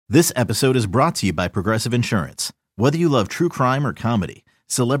This episode is brought to you by Progressive Insurance. Whether you love true crime or comedy,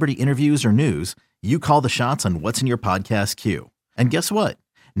 celebrity interviews or news, you call the shots on what's in your podcast queue. And guess what?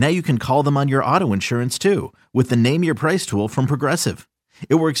 Now you can call them on your auto insurance too with the Name Your Price tool from Progressive.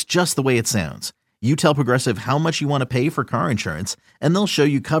 It works just the way it sounds. You tell Progressive how much you want to pay for car insurance, and they'll show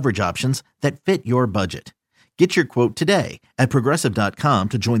you coverage options that fit your budget. Get your quote today at Progressive.com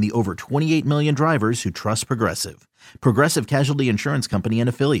to join the over 28 million drivers who trust Progressive. Progressive Casualty Insurance Company and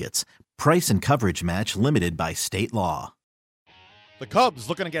Affiliates. Price and coverage match limited by state law. The Cubs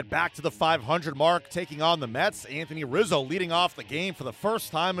looking to get back to the 500 mark, taking on the Mets. Anthony Rizzo leading off the game for the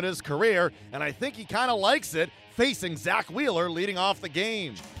first time in his career, and I think he kind of likes it, facing Zach Wheeler leading off the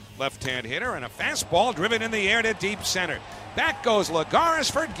game. Left-hand hitter and a fastball driven in the air to deep center. Back goes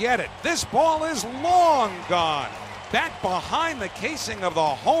Lagares, forget it. This ball is long gone. Back behind the casing of the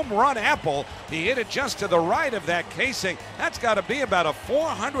home run apple. He hit it just to the right of that casing. That's got to be about a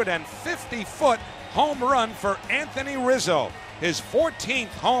 450-foot home run for Anthony Rizzo. His 14th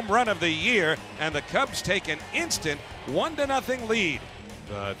home run of the year, and the Cubs take an instant 1-0 lead.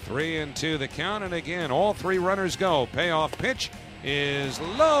 The 3-2 the count, and again, all three runners go. Payoff pitch is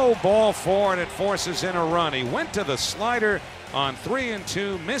low, ball four, and it forces in a run. He went to the slider on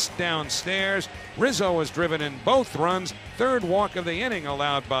 3-2, missed downstairs. Rizzo was driven in both runs. Third walk of the inning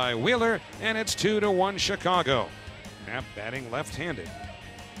allowed by Wheeler, and it's 2-1 Chicago. Knapp batting left-handed.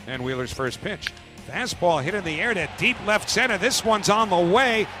 And Wheeler's first pitch. Fastball hit in the air to deep left center. This one's on the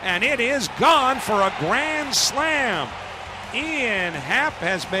way, and it is gone for a grand slam. Ian Happ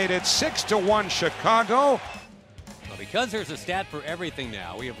has made it 6-1 Chicago. Well, because there's a stat for everything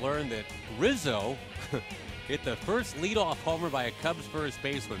now, we have learned that Rizzo hit the first leadoff homer by a Cubs first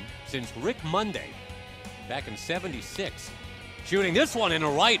baseman since Rick Monday back in '76. Shooting this one in the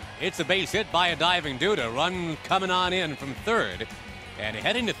right, it's a base hit by a diving Duda. Run coming on in from third. And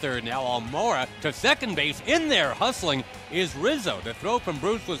heading to third now, Almora to second base. In there hustling is Rizzo. The throw from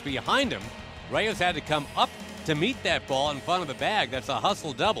Bruce was behind him. Reyes had to come up to meet that ball in front of the bag. That's a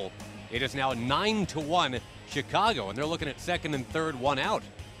hustle double. It is now 9-1 Chicago, and they're looking at second and third, one out.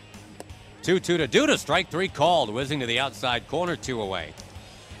 2-2 to Duda. Strike three called. Whizzing to the outside corner, two away.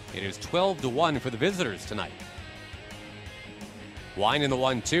 It is 12-1 for the visitors tonight. Wine in the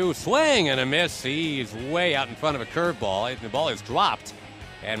 1-2, swing and a miss. He's way out in front of a curveball. The ball is dropped,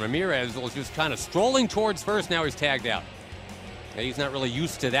 and Ramirez was just kind of strolling towards first. Now he's tagged out. And he's not really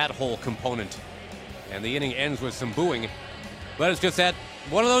used to that whole component. And the inning ends with some booing. But it's just that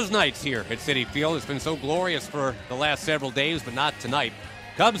one of those nights here at Citi Field. It's been so glorious for the last several days, but not tonight.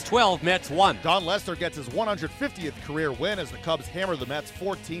 Cubs 12, Mets 1. Don Lester gets his 150th career win as the Cubs hammer the Mets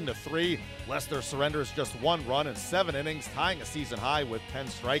 14-3. Lester surrenders just one run in 7 innings, tying a season high with 10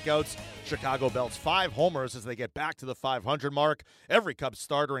 strikeouts. Chicago belts 5 homers as they get back to the 500 mark. Every Cubs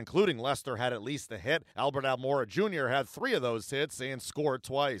starter, including Lester, had at least a hit. Albert Almora Jr. had 3 of those hits and scored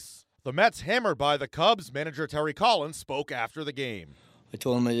twice. The Mets hammered by the Cubs. Manager Terry Collins spoke after the game. I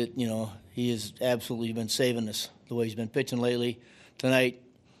told him that, he has absolutely been saving us the way he's been pitching lately. Tonight,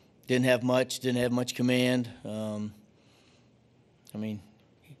 didn't have much command. The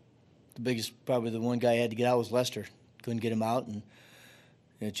biggest, probably the one guy I had to get out was Lester. Couldn't get him out, and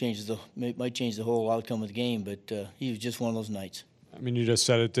it might change the whole outcome of the game, but he was just one of those nights. I mean, you just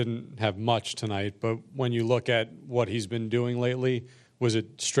said it didn't have much tonight, but when you look at what he's been doing lately, was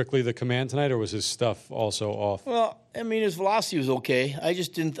it strictly the command tonight, or was his stuff also off? Well, his velocity was okay. I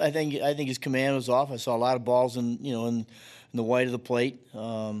just didn't. I think his command was off. I saw a lot of balls in the white of the plate.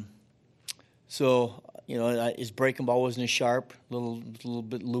 His breaking ball wasn't as sharp. A little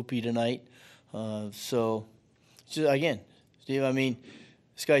bit loopy tonight. Again, Steve.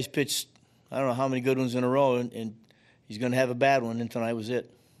 This guy's pitched I don't know how many good ones in a row, and he's going to have a bad one. And tonight was it.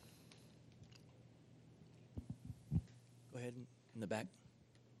 Go ahead in the back.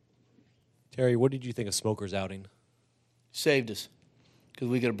 Terry, what did you think of Smoker's outing? Saved us because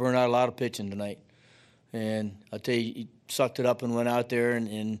we could have burned out a lot of pitching tonight. And I'll tell you, he sucked it up and went out there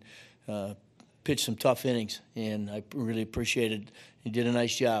and pitched some tough innings. And I really appreciated it. He did a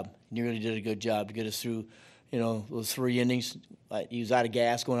nice job. He really did a good job to get us through, those 3 innings. He was out of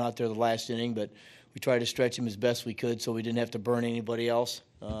gas going out there the last inning, but we tried to stretch him as best we could so we didn't have to burn anybody else.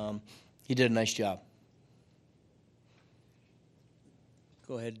 He did a nice job.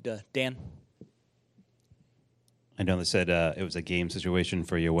 Go ahead, Dan. I know they said it was a game situation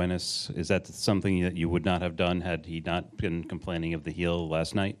for Yoenis. Is that something that you would not have done had he not been complaining of the heel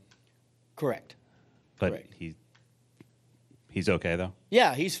last night? Correct. But Correct. he's okay though.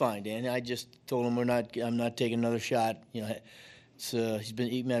 Yeah, he's fine, Dan. I just told him I'm not taking another shot. He's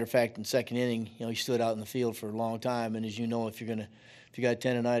been. Matter of fact, in second inning, he stood out in the field for a long time. And as you know, if you're going to if you got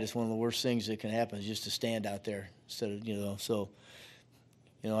tendonitis, one of the worst things that can happen is just to stand out there instead of, so,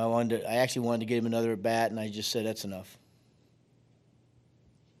 I actually wanted to give him another at bat, and I just said that's enough.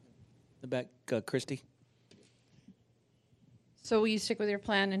 The back, Christy. So will you stick with your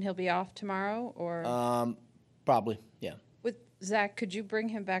plan and he'll be off tomorrow, or? Probably, yeah. With Zach, could you bring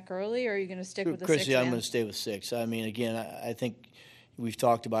him back early, or are you going to stick with the Christy, 6 I'm man? going to stay with 6. I mean, again, I think we've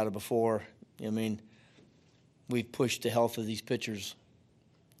talked about it before. I mean, we've pushed the health of these pitchers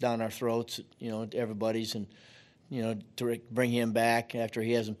down our throats, everybody's, and, to bring him back after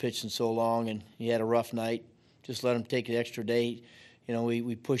he hasn't pitched in so long and he had a rough night, just let him take an extra day.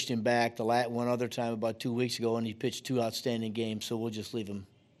 We pushed him back one other time about 2 weeks ago, and he pitched 2 outstanding games, so we'll just leave him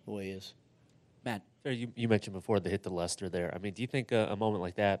the way he is. Matt. You mentioned before the hit to Lester there. I mean, do you think a moment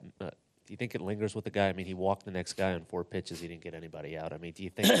like that, do you think it lingers with the guy? I mean, he walked the next guy on 4 pitches. He didn't get anybody out. I mean, do you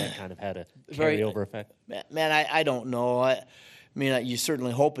think that kind of had a carryover effect? Man, I don't know. I mean, you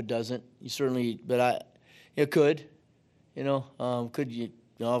certainly hope it doesn't. But it could. Could you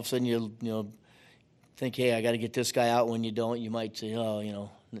all of a sudden you think, hey, I got to get this guy out. When you don't, you might say, oh,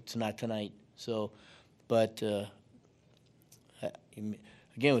 it's not tonight. So, but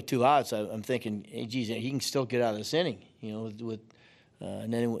again, with 2 outs, I'm thinking, hey, geez, he can still get out of this inning.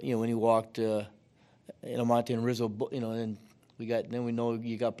 And then when he walked, Monte and Rizzo, and then we know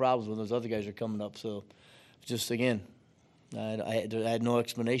you got problems when those other guys are coming up. So, just again, I had no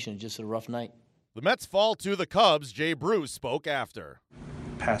explanation. Just a rough night. The Mets fall to the Cubs. Jay Bruce spoke after.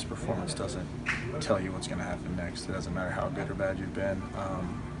 Past performance doesn't tell you what's going to happen next. It doesn't matter how good or bad you've been.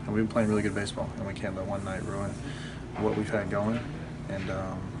 And we've been playing really good baseball, and we can't let one night ruin what we've had going. And,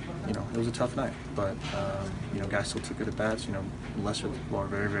 it was a tough night, but, guys still took good at bats. Lester threw the ball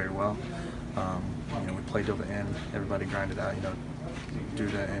very, very well. We played till the end. Everybody grinded out,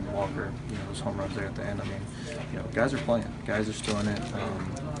 Duda and Walker, those home runs there at the end. I mean, guys are playing. Guys are still in it,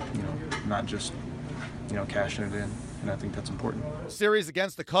 not just, cashing it in. And I think that's important. Series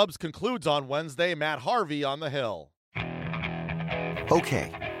against the Cubs concludes on Wednesday. Matt Harvey on the Hill.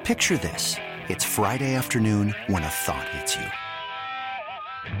 Okay, picture this. It's Friday afternoon when a thought hits you.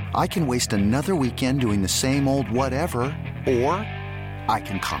 I can waste another weekend doing the same old whatever, or I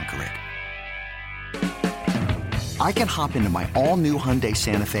can conquer it. I can hop into my all-new Hyundai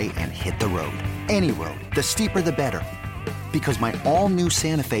Santa Fe and hit the road. Any road. The steeper, the better. Because my all-new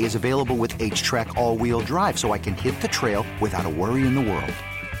Santa Fe is available with H-Track all-wheel drive, so I can hit the trail without a worry in the world.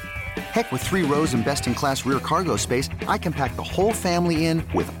 Heck, with 3 rows and best-in-class rear cargo space, I can pack the whole family in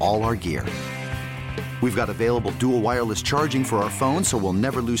with all our gear. We've got available dual wireless charging for our phones, so we'll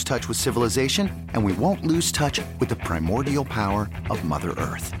never lose touch with civilization, and we won't lose touch with the primordial power of Mother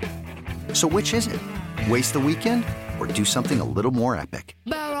Earth. So which is it? Waste the weekend or do something a little more epic?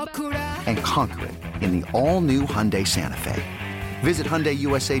 And conquer it in the all-new Hyundai Santa Fe. Visit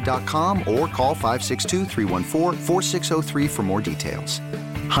HyundaiUSA.com or call 562-314-4603 for more details.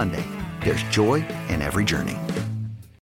 Hyundai, there's joy in every journey.